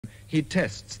he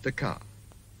tests the car.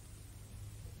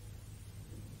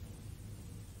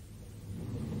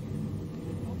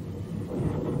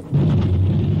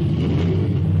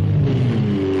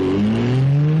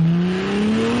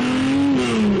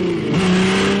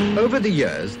 Over the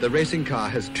years, the racing car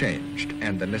has changed,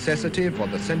 and the necessity for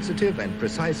the sensitive and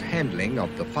precise handling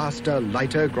of the faster,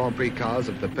 lighter Grand Prix cars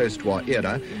of the post-war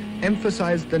era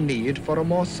emphasized the need for a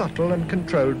more subtle and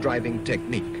controlled driving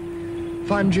technique.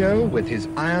 Fangio, with his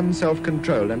iron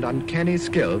self-control and uncanny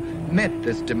skill, met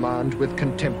this demand with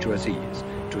contemptuous ease,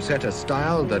 to set a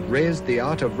style that raised the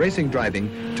art of racing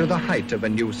driving to the height of a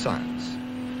new science.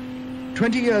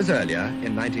 20 years earlier,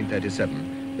 in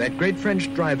 1937, that great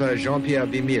French driver Jean-Pierre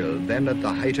Vimille, then at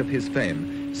the height of his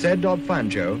fame, said of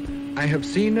Fangio, "I have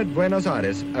seen at Buenos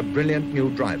Aires a brilliant new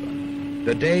driver.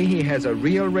 The day he has a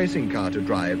real racing car to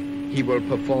drive, he will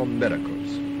perform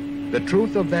miracles." The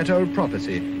truth of that old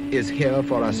prophecy is here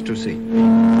for us to see.